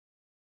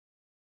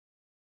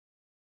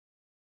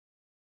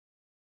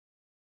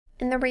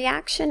In the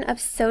reaction of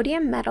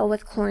sodium metal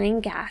with chlorine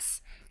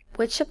gas,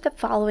 which of the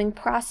following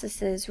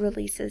processes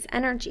releases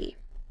energy?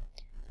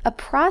 A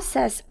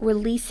process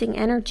releasing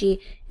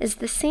energy is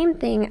the same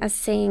thing as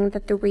saying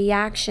that the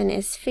reaction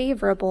is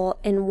favorable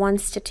and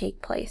wants to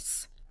take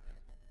place.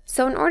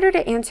 So in order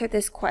to answer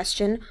this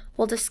question,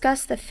 we'll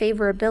discuss the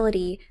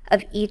favorability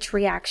of each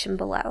reaction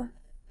below.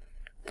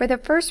 For the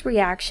first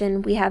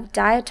reaction, we have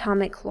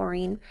diatomic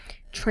chlorine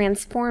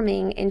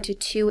transforming into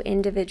two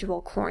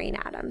individual chlorine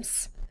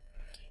atoms.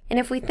 And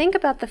if we think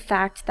about the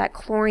fact that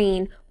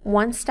chlorine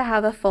wants to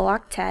have a full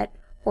octet,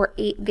 or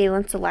 8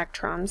 valence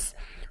electrons,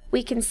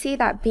 we can see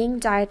that being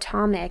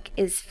diatomic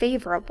is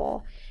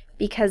favorable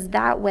because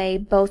that way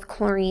both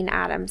chlorine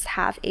atoms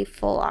have a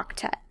full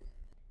octet.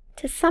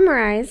 To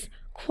summarize,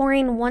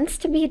 chlorine wants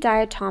to be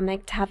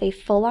diatomic to have a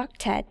full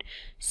octet,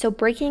 so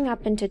breaking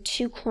up into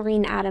 2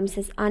 chlorine atoms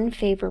is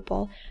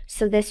unfavorable,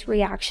 so this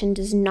reaction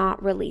does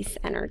not release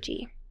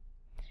energy.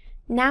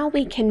 Now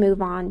we can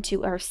move on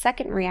to our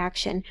second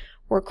reaction,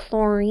 where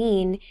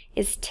chlorine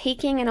is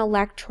taking an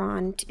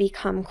electron to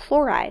become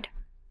chloride.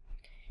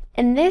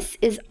 And this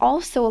is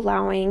also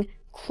allowing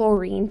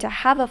chlorine to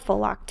have a full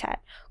octet.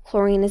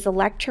 Chlorine is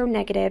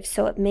electronegative,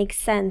 so it makes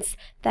sense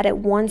that it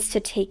wants to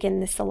take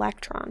in this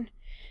electron.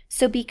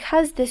 So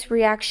because this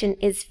reaction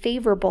is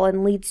favorable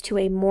and leads to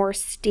a more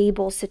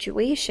stable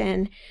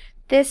situation,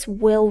 this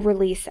will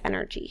release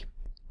energy.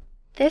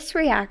 This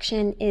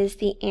reaction is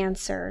the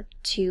answer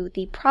to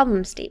the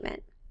problem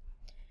statement.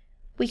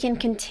 We can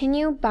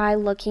continue by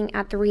looking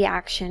at the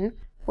reaction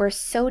where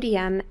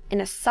sodium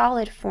in a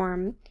solid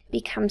form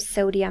becomes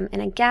sodium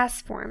in a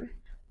gas form.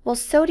 Well,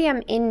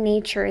 sodium in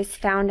nature is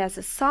found as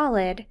a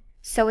solid,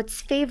 so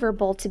it's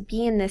favorable to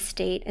be in this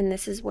state, and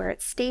this is where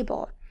it's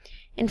stable.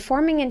 And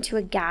forming into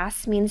a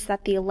gas means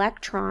that the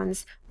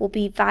electrons will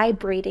be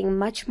vibrating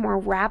much more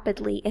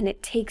rapidly, and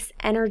it takes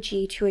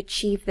energy to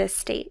achieve this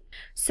state.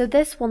 So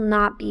this will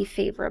not be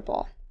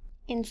favorable.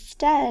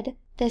 Instead,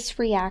 this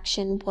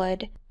reaction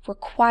would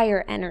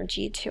require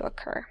energy to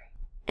occur.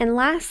 And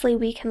lastly,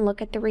 we can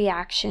look at the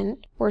reaction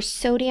where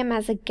sodium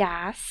as a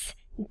gas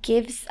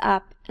gives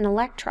up an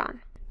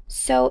electron.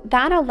 So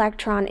that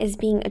electron is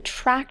being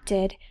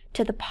attracted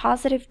to the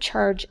positive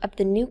charge of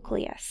the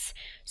nucleus.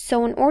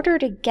 So in order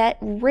to get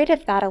rid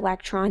of that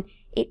electron,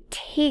 it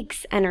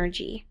takes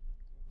energy.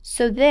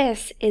 So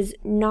this is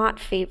not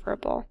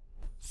favorable.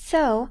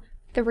 So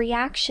the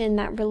reaction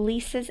that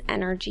releases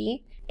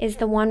energy is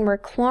the one where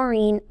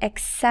chlorine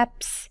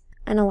accepts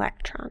an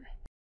electron.